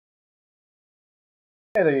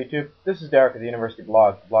Hey there, YouTube. This is Derek of the University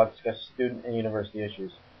Blog. The blog discusses student and university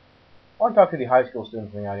issues. I want to talk to the high school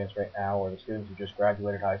students in the audience right now, or the students who just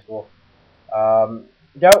graduated high school.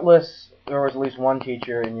 Doubtless, there was at least one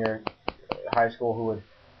teacher in your high school who would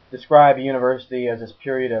describe a university as this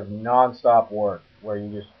period of non-stop work, where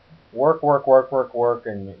you just work, work, work, work, work,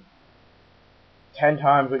 and 10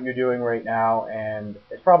 times what you're doing right now, and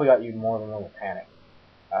it's probably got you more than a little panic.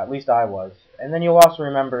 At least I was. And then you'll also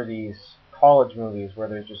remember these college movies where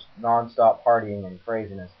there's just non-stop partying and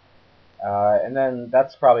craziness. And then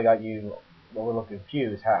that's probably got you a little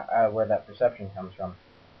confused where that perception comes from.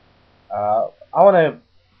 I want to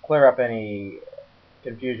clear up any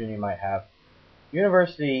confusion you might have.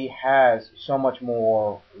 University has so much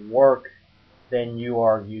more work than you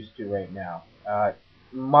are used to right now.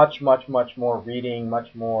 Much, much, much more reading,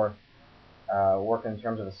 much more work in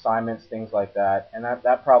terms of assignments, things like that. And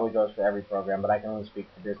that probably goes for every program, but I can only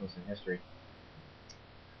speak to business and history.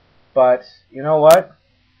 But you know what?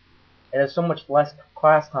 It has so much less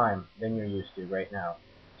class time than you're used to right now.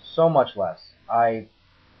 So much less. I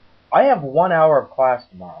have 1 hour of class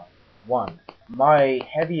tomorrow. One. My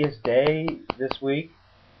heaviest day this week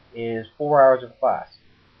is 4 hours of class.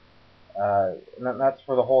 And that's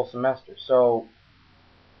for the whole semester. So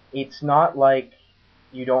it's not like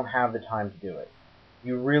you don't have the time to do it.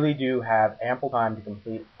 You really do have ample time to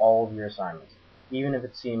complete all of your assignments, even if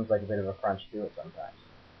it seems like a bit of a crunch to do it sometimes.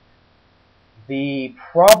 The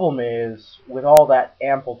problem is, with all that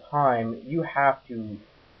ample time, you have to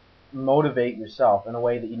motivate yourself in a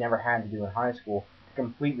way that you never had to do in high school to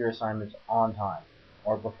complete your assignments on time,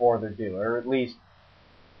 or before they're due, or at least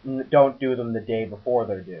don't do them the day before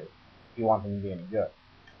they're due, if you want them to be any good.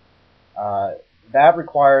 That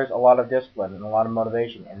requires a lot of discipline and a lot of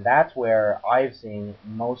motivation, and that's where I've seen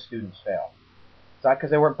most students fail. It's not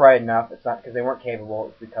because they weren't bright enough, it's not because they weren't capable,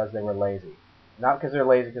 it's because they were lazy. Not because they're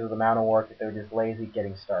lazy because of the amount of work, they're just lazy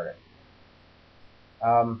getting started.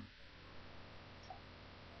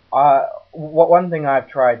 One thing I've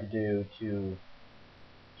tried to do to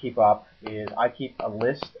keep up is I keep a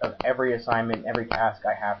list of every assignment, every task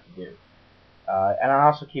I have to do. And I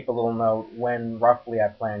also keep a little note when roughly I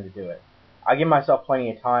plan to do it. I give myself plenty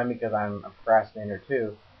of time because I'm a procrastinator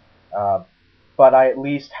too, but I at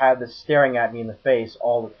least have this staring at me in the face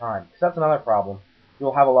all the time. Because that's another problem.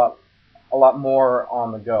 You'll have a lot more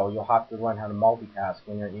on the go. You'll have to learn how to multitask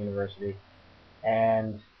when you're at university,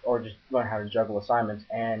 or just learn how to juggle assignments.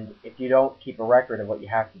 And if you don't keep a record of what you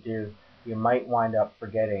have to do, you might wind up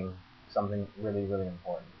forgetting something really, really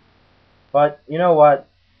important. But you know what?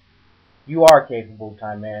 You are capable of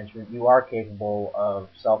time management. You are capable of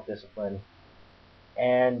self-discipline.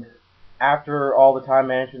 And after all the time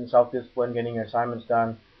management and self-discipline, getting your assignments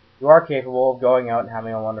done, you are capable of going out and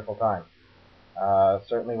having a wonderful time.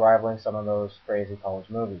 Certainly rivaling some of those crazy college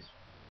movies.